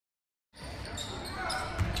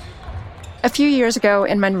A few years ago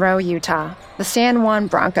in Monroe, Utah, the San Juan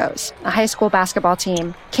Broncos, a high school basketball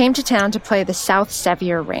team, came to town to play the South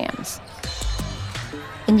Sevier Rams.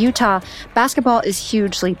 In Utah, basketball is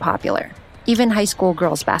hugely popular, even high school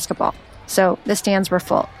girls basketball, so the stands were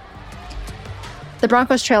full. The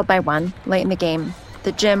Broncos trailed by 1 late in the game.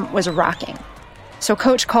 The gym was rocking, so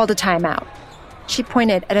Coach called a timeout. She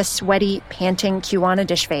pointed at a sweaty, panting Kiwanis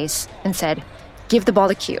Dishface and said, "Give the ball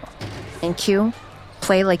to Q. And Q,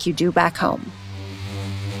 play like you do back home."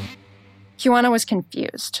 Kiwanis was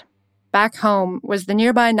confused. Back home was the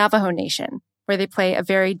nearby Navajo Nation, where they play a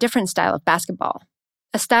very different style of basketball,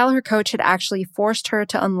 a style her coach had actually forced her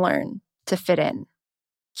to unlearn to fit in.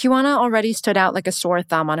 Kiwanis already stood out like a sore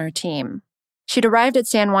thumb on her team. She'd arrived at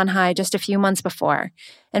San Juan High just a few months before,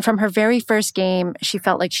 and from her very first game, she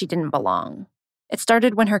felt like she didn't belong. It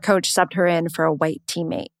started when her coach subbed her in for a white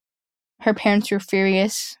teammate. Her parents were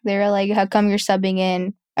furious. They were like, "How come you're subbing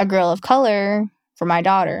in a girl of color for my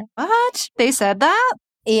daughter?" What? They said that?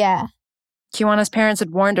 Yeah. Kiwanis' parents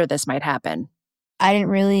had warned her this might happen. I didn't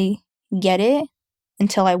really get it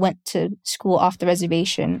until I went to school off the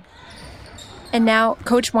reservation. And now,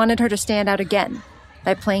 Coach wanted her to stand out again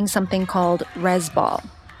by playing something called res ball,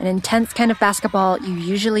 an intense kind of basketball you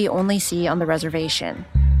usually only see on the reservation.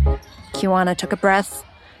 Kiwanis took a breath,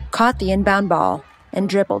 caught the inbound ball, and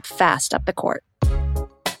dribbled fast up the court.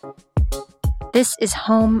 This is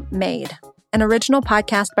Homemade, an original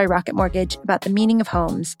podcast by Rocket Mortgage about the meaning of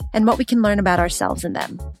homes and what we can learn about ourselves in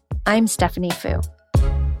them. I'm Stephanie Fu.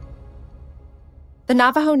 The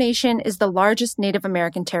Navajo Nation is the largest Native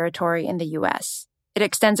American territory in the U.S. It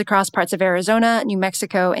extends across parts of Arizona, New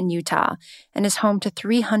Mexico, and Utah, and is home to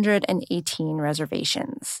 318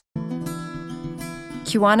 reservations.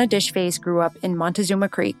 Kiwanis Dishface grew up in Montezuma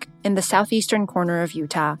Creek in the southeastern corner of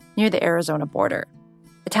Utah near the Arizona border,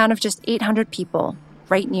 a town of just 800 people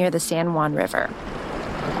right near the San Juan River.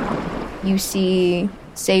 You see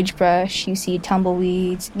sagebrush, you see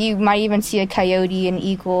tumbleweeds, you might even see a coyote, an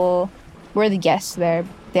eagle. We're the guests there.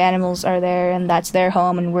 The animals are there, and that's their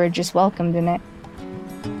home, and we're just welcomed in it.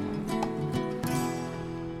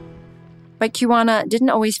 But Kiwanis didn't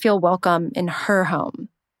always feel welcome in her home.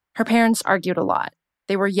 Her parents argued a lot.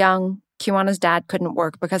 They were young. Kiwanis' dad couldn't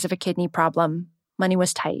work because of a kidney problem. Money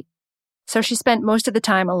was tight. So she spent most of the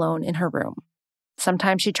time alone in her room.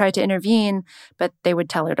 Sometimes she tried to intervene, but they would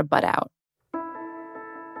tell her to butt out.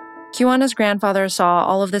 Kiwanis' grandfather saw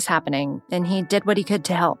all of this happening, and he did what he could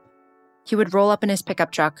to help. He would roll up in his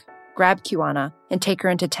pickup truck, grab Kiwanis, and take her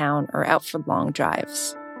into town or out for long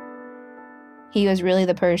drives. He was really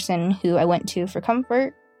the person who I went to for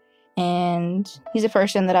comfort, and he's a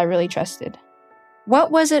person that I really trusted.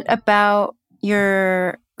 What was it about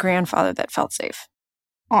your grandfather that felt safe?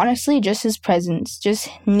 Honestly, just his presence, just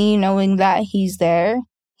me knowing that he's there.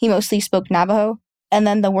 He mostly spoke Navajo, and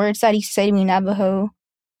then the words that he said to me in Navajo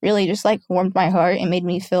really just warmed my heart and made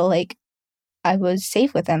me feel like I was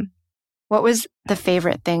safe with him. What was the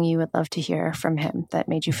favorite thing you would love to hear from him that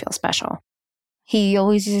made you feel special? He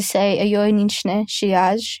always used to say, "Ayoy ninchne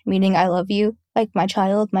shiaj," meaning I love you, like my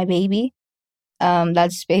child, my baby.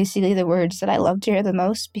 That's basically the words that I loved to hear the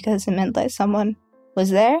most because it meant that someone was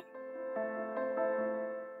there.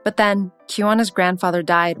 But then, Kiwanis' grandfather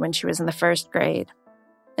died when she was in the first grade,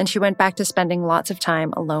 and she went back to spending lots of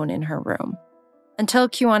time alone in her room, until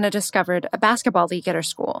Kiwanis discovered a basketball league at her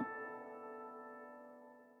school.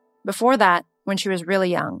 Before that, when she was really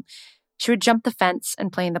young, she would jump the fence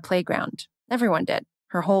and play in the playground. Everyone did,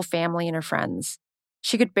 her whole family and her friends.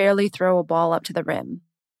 She could barely throw a ball up to the rim.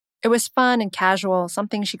 It was fun and casual,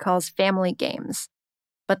 something she calls family games.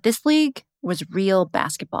 But this league was real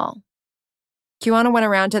basketball. Kiwanis went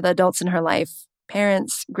around to the adults in her life,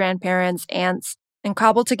 parents, grandparents, aunts, and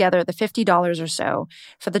cobbled together the $50 or so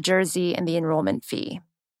for the jersey and the enrollment fee.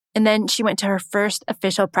 And then she went to her first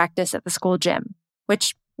official practice at the school gym,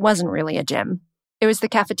 which wasn't really a gym. It was the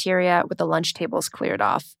cafeteria with the lunch tables cleared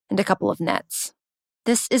off and a couple of nets.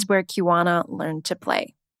 This is where Kiwanis learned to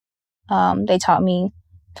play. They taught me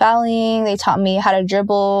fouling. They taught me how to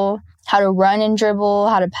dribble, how to run and dribble,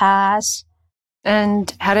 how to pass.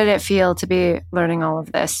 And how did it feel to be learning all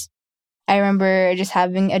of this? I remember just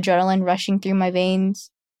having adrenaline rushing through my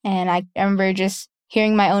veins. And I remember just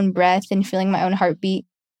hearing my own breath and feeling my own heartbeat.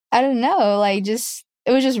 I don't know,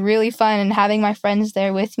 it was just really fun, and having my friends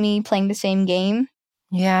there with me playing the same game.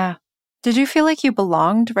 Yeah. Did you feel like you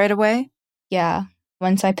belonged right away? Yeah.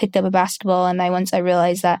 Once I picked up a basketball and once I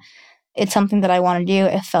realized that it's something that I want to do,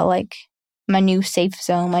 it felt like my new safe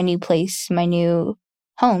zone, my new place, my new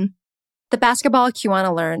home. The basketball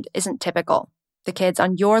Kiwanis learned isn't typical. The kids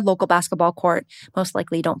on your local basketball court most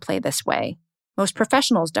likely don't play this way. Most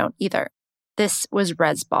professionals don't either. This was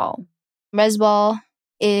Resball. Resball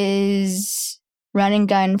is run and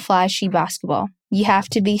gun, flashy basketball. You have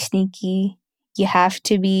to be sneaky. You have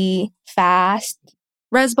to be fast.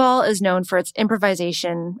 Resball is known for its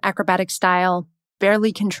improvisation, acrobatic style,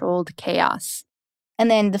 barely controlled chaos.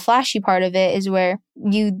 And then the flashy part of it is where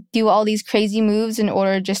you do all these crazy moves in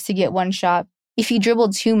order just to get one shot. If you dribble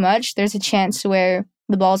too much, there's a chance where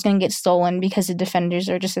the ball's going to get stolen because the defenders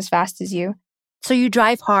are just as fast as you. So you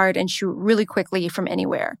drive hard and shoot really quickly from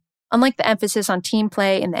anywhere. Unlike the emphasis on team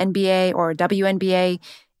play in the NBA or WNBA,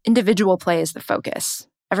 individual play is the focus.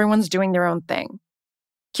 Everyone's doing their own thing.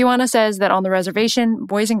 Kiwana says that on the reservation,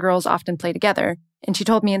 boys and girls often play together, and she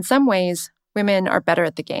told me in some ways, women are better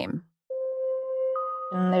at the game.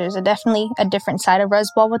 And there's definitely a different side of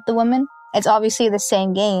Resball with the women. It's obviously the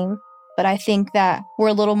same game, but I think that we're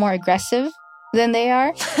a little more aggressive than they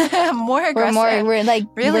are. More aggressive?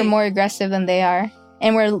 We're more aggressive than they are.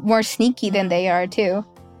 And we're more sneaky than they are, too.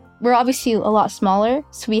 We're obviously a lot smaller,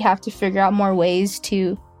 so we have to figure out more ways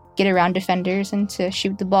to get around defenders and to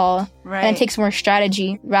shoot the ball. Right. And it takes more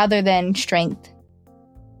strategy rather than strength.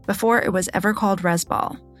 Before it was ever called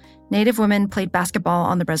Resball, Native women played basketball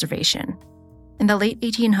on the reservation. In the late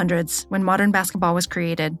 1800s, when modern basketball was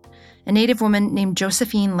created, a Native woman named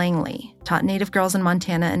Josephine Langley taught Native girls in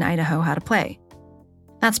Montana and Idaho how to play.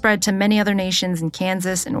 That spread to many other nations in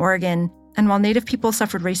Kansas and Oregon, and while Native people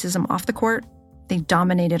suffered racism off the court, they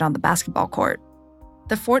dominated on the basketball court.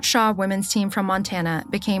 The Fort Shaw women's team from Montana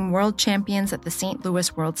became world champions at the St.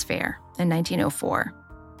 Louis World's Fair in 1904.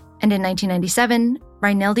 And in 1997,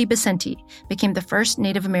 Reineldi Becenti became the first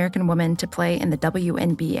Native American woman to play in the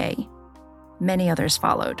WNBA. Many others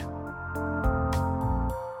followed.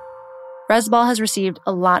 Resball has received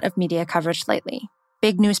a lot of media coverage lately.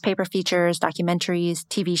 Big newspaper features, documentaries,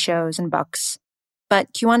 TV shows, and books.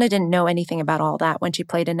 But Kiwana didn't know anything about all that when she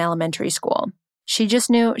played in elementary school. She just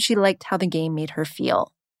knew she liked how the game made her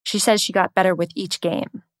feel. She says she got better with each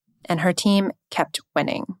game, and her team kept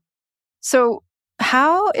winning. So,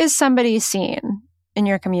 how is somebody seen in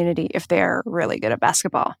your community if they're really good at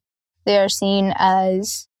basketball? They are seen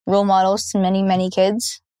as role models to many, many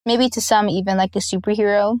kids. Maybe to some, even like a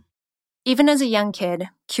superhero. Even as a young kid,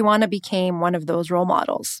 Kiwana became one of those role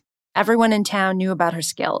models. Everyone in town knew about her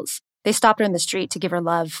skills. They stopped her in the street to give her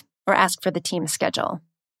love or ask for the team's schedule.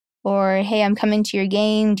 Or, hey, I'm coming to your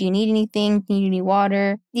game. Do you need anything? Do you need any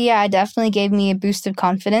water? Yeah, it definitely gave me a boost of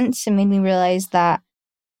confidence and made me realize that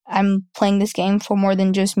I'm playing this game for more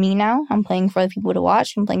than just me now. I'm playing for other people to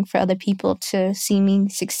watch. I'm playing for other people to see me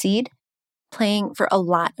succeed. Playing for a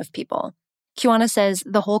lot of people. Kiwana says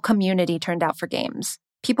the whole community turned out for games.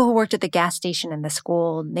 People who worked at the gas station in the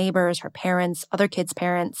school, neighbors, her parents, other kids'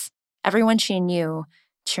 parents, everyone she knew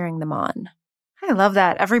cheering them on. I love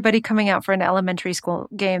that. Everybody coming out for an elementary school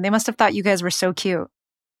game. They must have thought you guys were so cute.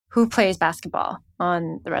 Who plays basketball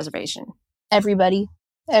on the reservation? Everybody.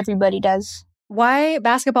 Everybody does. Why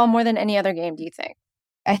basketball more than any other game, do you think?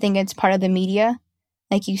 I think it's part of the media.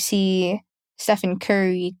 Like you see Stephen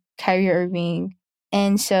Curry, Kyrie Irving.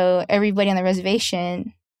 And so everybody on the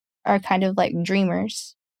reservation are kind of like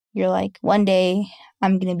dreamers. You're like, one day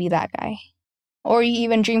I'm going to be that guy. Or you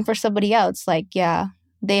even dream for somebody else. Like, yeah,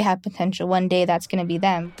 they have potential. One day that's going to be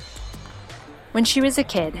them. When she was a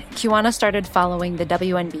kid, Kiwana started following the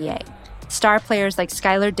WNBA. Star players like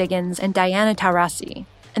Skylar Diggins and Diana Taurasi.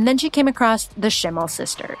 And then she came across the Schimmel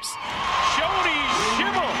sisters. Jody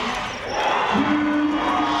Schimmel!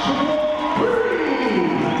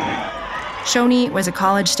 Shoni was a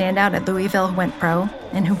college standout at Louisville who went pro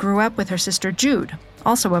and who grew up with her sister Jude,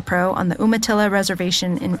 also a pro on the Umatilla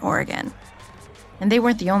Reservation in Oregon. And they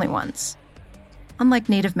weren't the only ones. Unlike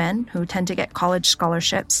Native men, who tend to get college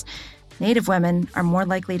scholarships, Native women are more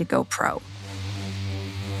likely to go pro.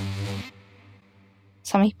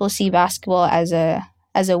 Some people see basketball as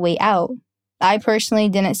a way out. I personally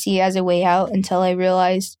didn't see it as a way out until I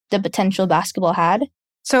realized the potential basketball had.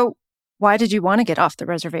 So why did you want to get off the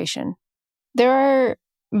reservation? There are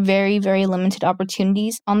very, very limited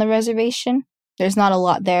opportunities on the reservation. There's not a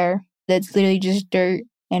lot there. That's literally just dirt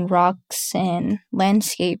and rocks and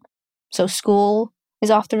landscape. So school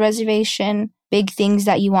is off the reservation. Big things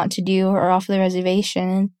that you want to do are off the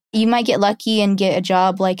reservation. You might get lucky and get a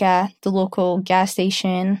job like at the local gas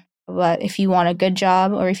station. But if you want a good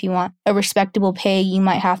job or if you want a respectable pay, you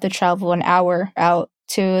might have to travel an hour out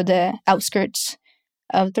to the outskirts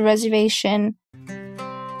of the reservation.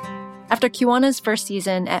 After Kiwana's first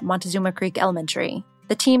season at Montezuma Creek Elementary,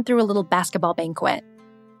 the team threw a little basketball banquet.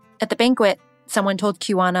 At the banquet, someone told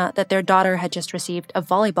Kiwana that their daughter had just received a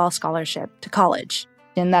volleyball scholarship to college.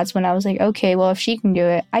 And that's when I was like, okay, well, if she can do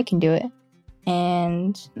it, I can do it.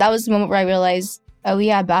 And that was the moment where I realized, oh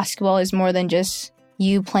yeah, basketball is more than just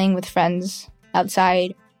you playing with friends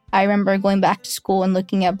outside. I remember going back to school and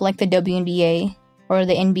looking at like the WNBA or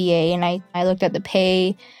the NBA, and I looked at the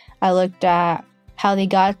pay, I looked at how they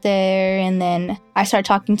got there, and then I started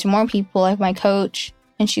talking to more people, like my coach,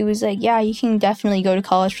 and she was like, yeah, you can definitely go to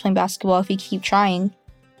college playing basketball if you keep trying.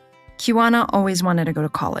 Kiwana always wanted to go to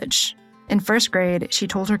college. In first grade, she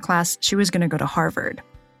told her class she was going to go to Harvard.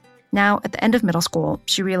 Now, at the end of middle school,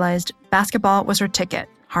 she realized basketball was her ticket,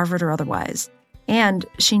 Harvard or otherwise, and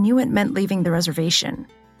she knew it meant leaving the reservation.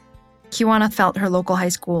 Kiwana felt her local high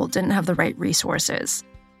school didn't have the right resources,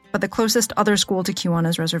 but the closest other school to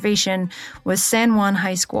Kiwana's reservation was San Juan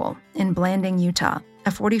High School in Blanding, Utah, a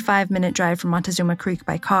 45-minute drive from Montezuma Creek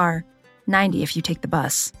by car, 90 if you take the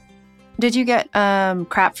bus. Did you get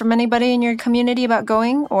crap from anybody in your community about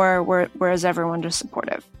going, or was everyone just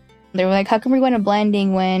supportive? They were like, how come we're going to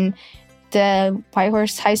Blanding when the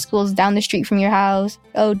Whitehorse High School is down the street from your house?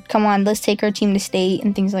 Oh, come on, let's take our team to state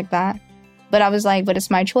and things like that. But I was like, but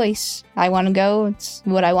it's my choice. I want to go. It's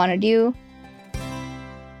what I want to do.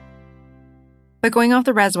 But going off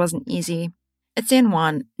the res wasn't easy. At San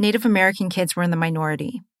Juan, Native American kids were in the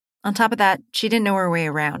minority. On top of that, she didn't know her way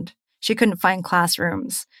around. She couldn't find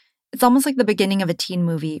classrooms. It's almost like the beginning of a teen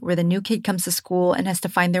movie where the new kid comes to school and has to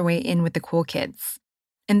find their way in with the cool kids.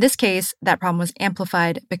 In this case, that problem was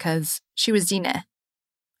amplified because she was Diné.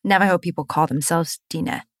 Navajo people call themselves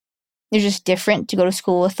Diné. It's just different to go to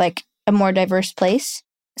school with like a more diverse place.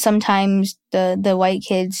 Sometimes the white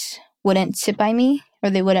kids wouldn't sit by me, or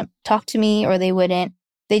they wouldn't talk to me, or they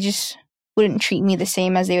just wouldn't treat me the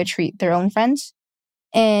same as they would treat their own friends.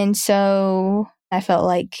 And so I felt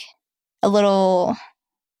like a little,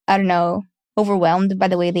 I don't know, overwhelmed by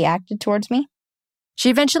the way they acted towards me. She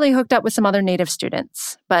eventually hooked up with some other Native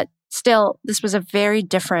students, but still, this was a very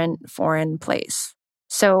different foreign place.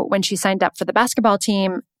 So when she signed up for the basketball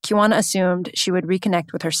team, Kiwana assumed she would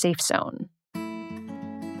reconnect with her safe zone.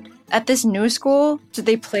 At this new school, did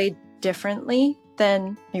they play differently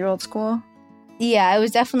than your old school? Yeah, it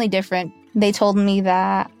was definitely different. They told me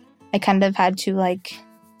that I kind of had to like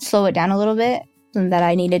slow it down a little bit and that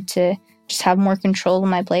I needed to just have more control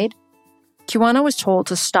when I played. Kiwana was told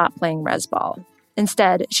to stop playing res ball.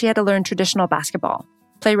 Instead, she had to learn traditional basketball,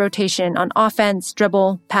 play rotation on offense,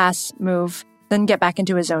 dribble, pass, move, then get back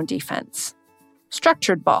into his own defense.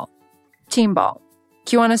 Structured ball, team ball.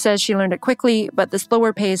 Kiwana says she learned it quickly, but the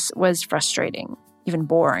slower pace was frustrating, even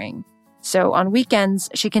boring. So on weekends,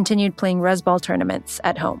 she continued playing res ball tournaments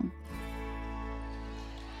at home.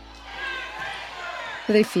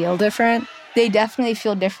 Do they feel different? They definitely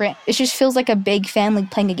feel different. It just feels like a big family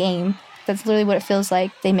playing a game. That's literally what it feels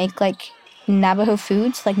like. They make like Navajo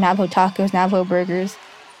foods, like Navajo tacos, Navajo burgers.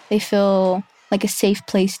 They feel like a safe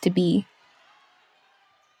place to be.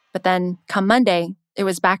 But then, come Monday, it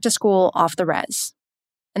was back to school off the res.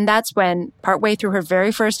 And that's when, partway through her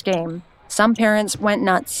very first game, some parents went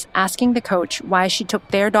nuts asking the coach why she took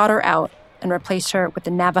their daughter out and replaced her with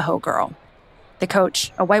the Navajo girl. The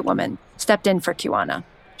coach, a white woman, stepped in for Kiwana.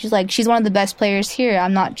 She's like, she's one of the best players here.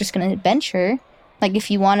 I'm not just going to bench her. Like,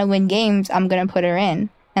 if you want to win games, I'm going to put her in.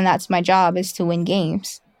 And that's my job, is to win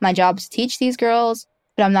games. My job is to teach these girls,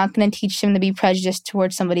 but I'm not going to teach them to be prejudiced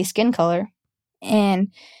towards somebody's skin color.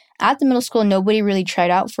 And at the middle school, nobody really tried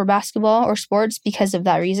out for basketball or sports because of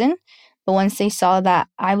that reason. But once they saw that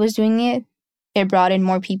I was doing it, it brought in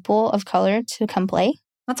more people of color to come play.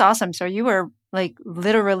 That's awesome. So you were like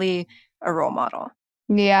literally a role model.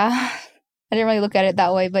 Yeah. I didn't really look at it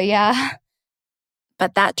that way, but yeah.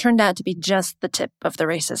 But that turned out to be just the tip of the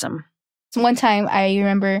racism. So one time, I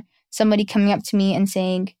remember somebody coming up to me and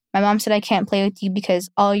saying, my mom said I can't play with you because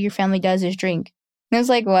all your family does is drink. And I was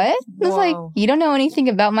like, what? I was like, you don't know anything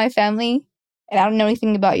about my family, and I don't know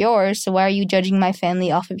anything about yours, so why are you judging my family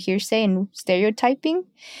off of hearsay and stereotyping?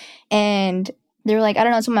 And they were like, I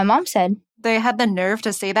don't know, that's what my mom said. They had the nerve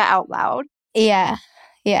to say that out loud? Yeah.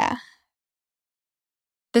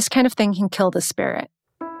 This kind of thing can kill the spirit.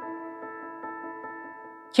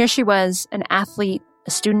 Here she was, an athlete,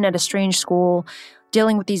 a student at a strange school,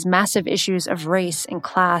 dealing with these massive issues of race and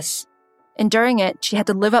class. And during it, she had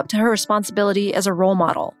to live up to her responsibility as a role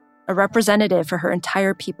model, a representative for her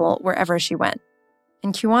entire people wherever she went.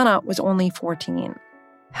 And Kiwana was only 14.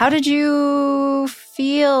 How did you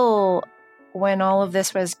feel when all of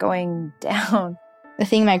this was going down? The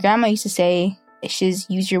thing my grandma used to say is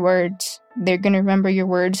use your words. They're going to remember your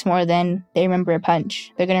words more than they remember a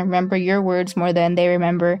punch. They're going to remember your words more than they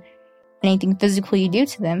remember anything physical you do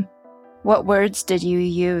to them. What words did you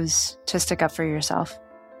use to stick up for yourself?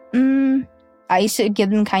 I used to give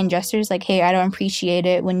them kind gestures like, hey, I don't appreciate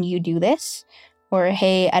it when you do this. Or,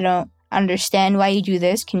 hey, I don't understand why you do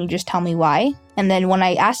this. Can you just tell me why? And then when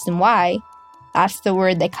I asked them why, that's the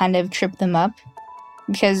word that kind of tripped them up.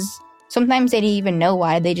 Because sometimes they didn't even know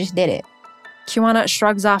why, they just did it. Kiwana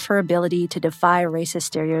shrugs off her ability to defy racist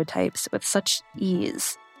stereotypes with such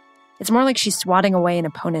ease. It's more like she's swatting away an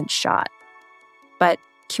opponent's shot. But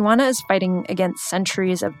Kiwana is fighting against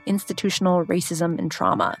centuries of institutional racism and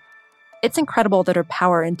trauma. It's incredible that her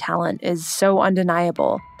power and talent is so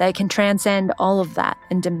undeniable that it can transcend all of that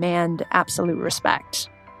and demand absolute respect.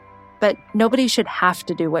 But nobody should have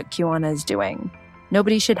to do what Kiwana is doing.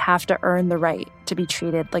 Nobody should have to earn the right to be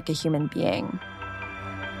treated like a human being.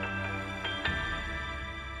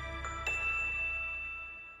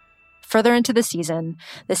 Further into the season,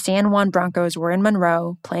 the San Juan Broncos were in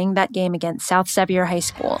Monroe playing that game against South Sevier High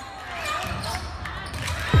School.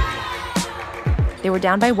 They were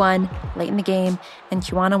down by 1 late in the game, and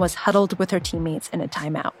Kiwana was huddled with her teammates in a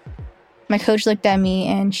timeout. My coach looked at me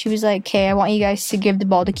and she was like, "Okay, I want you guys to give the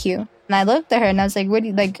ball to Q." And I looked at her and I was like, "What do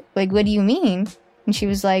you, what do you mean?" And she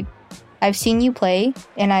was like, "I've seen you play,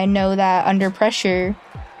 and I know that under pressure,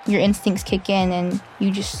 your instincts kick in and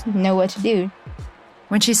you just know what to do."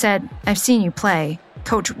 When she said, "I've seen you play,"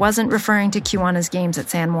 Coach wasn't referring to Kiwana's games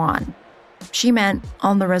at San Juan. She meant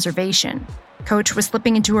on the reservation. Coach was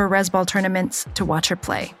slipping into her res ball tournaments to watch her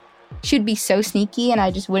play. She'd be so sneaky and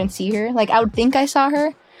I just wouldn't see her. Like, I would think I saw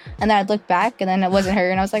her, and then I'd look back and then it wasn't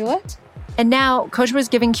her, and I was like, what? And now, Coach was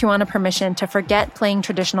giving Kiwana permission to forget playing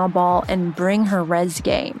traditional ball and bring her res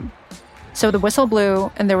game. So the whistle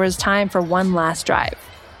blew, and there was time for one last drive.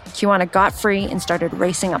 Kiwana got free and started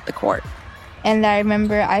racing up the court. And I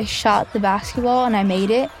remember I shot the basketball and I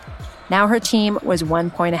made it. Now her team was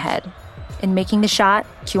 1 point ahead. In making the shot,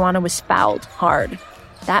 Kiwana was fouled hard.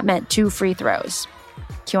 That meant 2 free throws.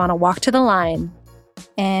 Kiwana walked to the line.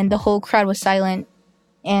 And the whole crowd was silent.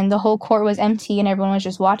 And the whole court was empty and everyone was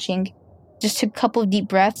just watching. Just took a couple of deep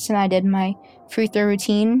breaths and I did my free throw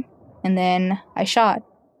routine. And then I shot.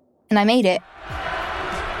 And I made it.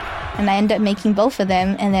 And I ended up making both of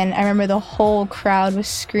them. And then I remember the whole crowd was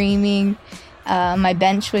screaming. My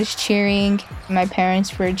bench was cheering. My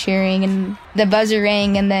parents were cheering. And the buzzer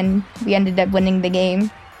rang. And then we ended up winning the game.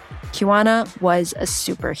 Kiwana was a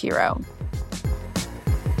superhero.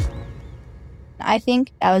 I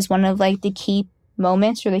think I was one of the key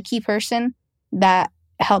moments or the key person that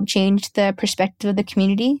helped change the perspective of the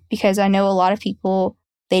community. Because I know a lot of people,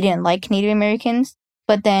 they didn't like Native Americans.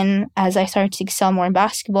 But then as I started to excel more in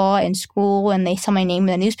basketball and school, and they saw my name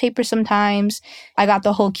in the newspaper sometimes, I got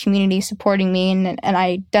the whole community supporting me. And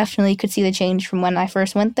I definitely could see the change from when I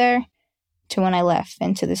first went there to when I left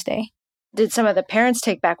and to this day. Did some of the parents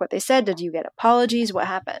take back what they said? Did you get apologies? What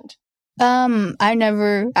happened? I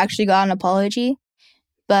never actually got an apology.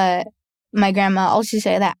 But my grandma also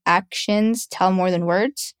said that actions tell more than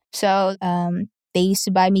words. So they used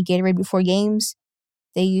to buy me Gatorade before games.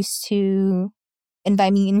 They used to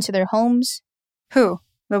invite me into their homes. Who?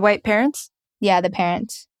 The white parents? Yeah, the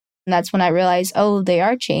parents. And that's when I realized, oh, they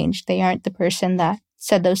are changed. They aren't the person that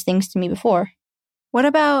said those things to me before. What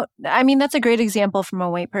about, that's a great example from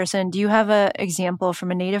a white person. Do you have an example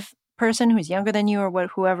from a Native person who's younger than you or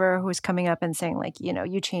whoever who's coming up and saying,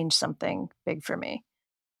 you changed something big for me?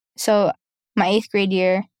 So my 8th grade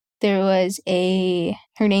year, there was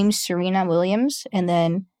her name's Serena Williams. And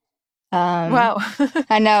then wow.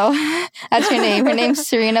 I know. That's her name. Her name's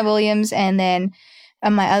Serena Williams. And then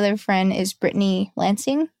my other friend is Brittany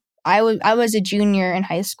Lansing. I was a junior in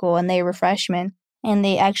high school and they were freshmen. And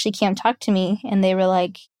they actually came talk to me and they were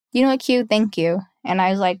like, "You know what, Q? Thank you." And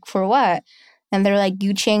I was like, "For what?" And they're like,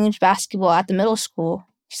 "You changed basketball at the middle school."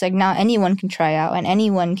 She's like, "Now anyone can try out and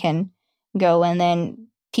anyone can go. And then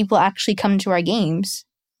people actually come to our games."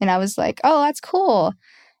 And I was like, "Oh, that's cool."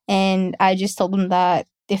 And I just told them that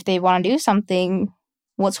if they want to do something,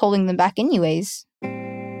 what's holding them back anyways?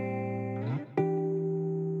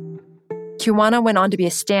 Kiwana went on to be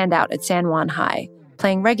a standout at San Juan High,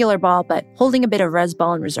 playing regular ball but holding a bit of res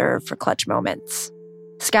ball in reserve for clutch moments.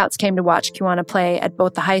 Scouts came to watch Kiwana play at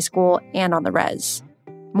both the high school and on the res.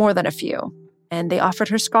 More than a few. And they offered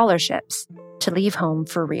her scholarships to leave home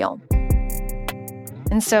for real.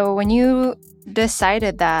 And so when you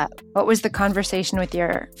decided that, what was the conversation with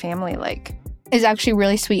your family like? It's actually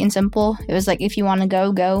really sweet and simple. It was like, if you want to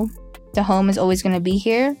go, go. The home is always going to be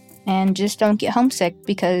here. And just don't get homesick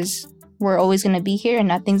because we're always going to be here and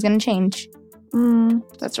nothing's going to change.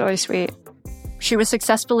 That's really sweet. She was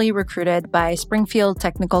successfully recruited by Springfield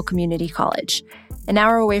Technical Community College, an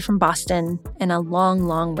hour away from Boston and a long,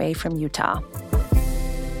 long way from Utah.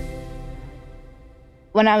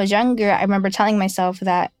 When I was younger, I remember telling myself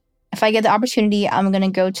that if I get the opportunity, I'm going to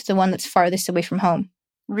go to the one that's farthest away from home.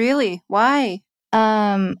 Really? Why?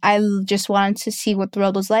 I just wanted to see what the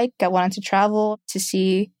world was like. I wanted to travel to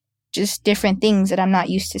see just different things that I'm not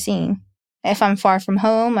used to seeing. If I'm far from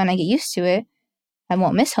home and I get used to it, I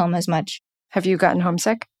won't miss home as much. Have you gotten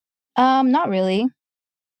homesick? Not really.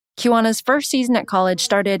 Kiwana's first season at college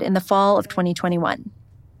started in the fall of 2021.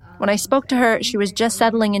 When I spoke to her, she was just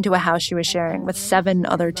settling into a house she was sharing with 7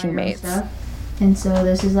 other teammates. And so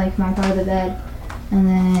this is like my part of the bed. And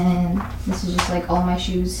then this is just like all my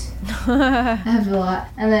shoes. I have a lot.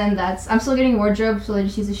 And then I'm still getting a wardrobe, so I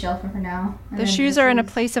just use a shelf for now. The shoes are in a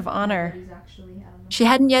place of honor. She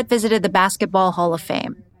hadn't yet visited the Basketball Hall of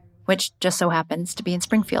Fame, which just so happens to be in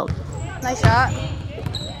Springfield. Nice shot.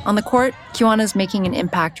 On the court, Kiwana's making an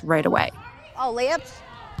impact right away. Oh,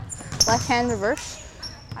 layups. Left hand reverse.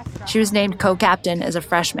 She was named co-captain as a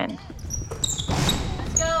freshman.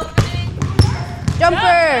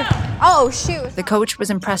 Jumper! Oh, shoot. The coach was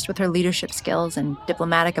impressed with her leadership skills and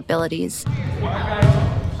diplomatic abilities.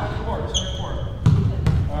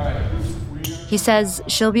 He says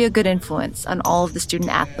she'll be a good influence on all of the student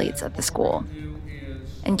athletes at the school.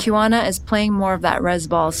 And Kiwana is playing more of that res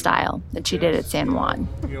ball style that she did at San Juan.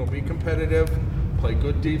 Be competitive, play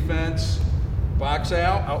good defense, box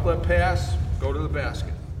out, outlet pass, go to the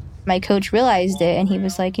basket. My coach realized it, and he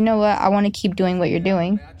was like, you know what, I want to keep doing what you're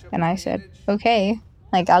doing. And I said, okay,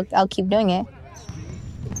 like I'll keep doing it.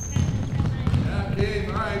 Okay,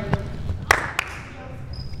 all right.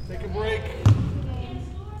 Take a break.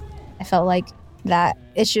 I felt like that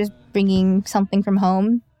it's just bringing something from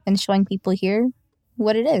home and showing people here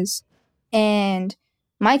what it is. And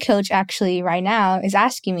my coach actually right now is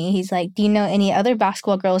asking me, he's like, do you know any other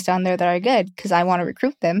basketball girls down there that are good? Because I want to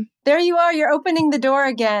recruit them. There you are. You're opening the door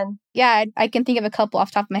again. Yeah, I can think of a couple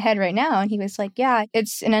off the top of my head right now. And he was like, yeah,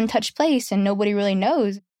 it's an untouched place and nobody really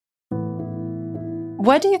knows.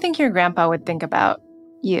 What do you think your grandpa would think about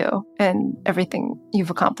you and everything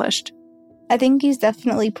you've accomplished? I think he's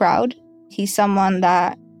definitely proud. He's someone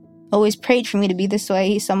that always prayed for me to be this way.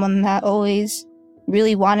 He's someone that always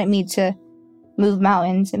really wanted me to move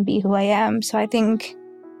mountains and be who I am. So I think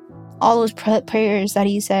all those prayers that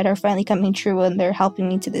he said are finally coming true, and they're helping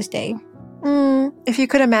me to this day. If you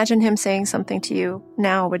could imagine him saying something to you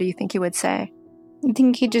now, what do you think he would say? I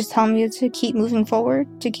think he'd just tell me to keep moving forward,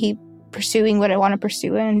 to keep pursuing what I want to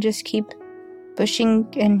pursue, and just keep pushing.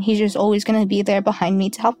 And he's just always going to be there behind me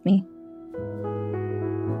to help me.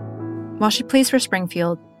 While she plays for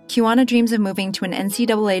Springfield, Kiwana dreams of moving to an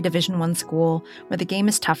NCAA Division I school where the game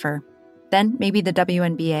is tougher, then maybe the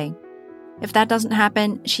WNBA. If that doesn't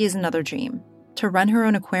happen, she has another dream, to run her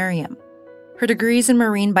own aquarium. Her degree's in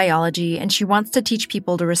marine biology, and she wants to teach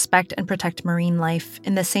people to respect and protect marine life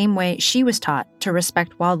in the same way she was taught to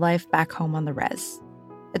respect wildlife back home on the res.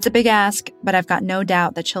 It's a big ask, but I've got no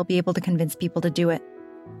doubt that she'll be able to convince people to do it.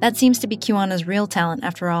 That seems to be Kiwana's real talent,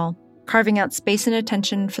 after all, carving out space and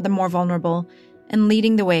attention for the more vulnerable and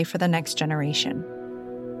leading the way for the next generation.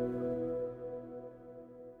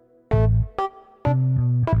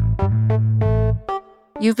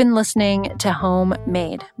 You've been listening to Home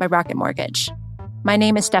Made by Rocket Mortgage. My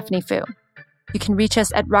name is Stephanie Fu. You can reach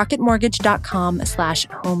us at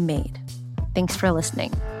rocketmortgage.com/homemade. Thanks for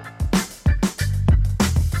listening.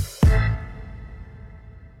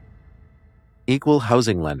 Equal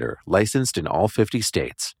housing lender, licensed in all 50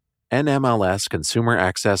 states. NMLS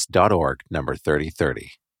ConsumerAccess.org, number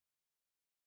 3030.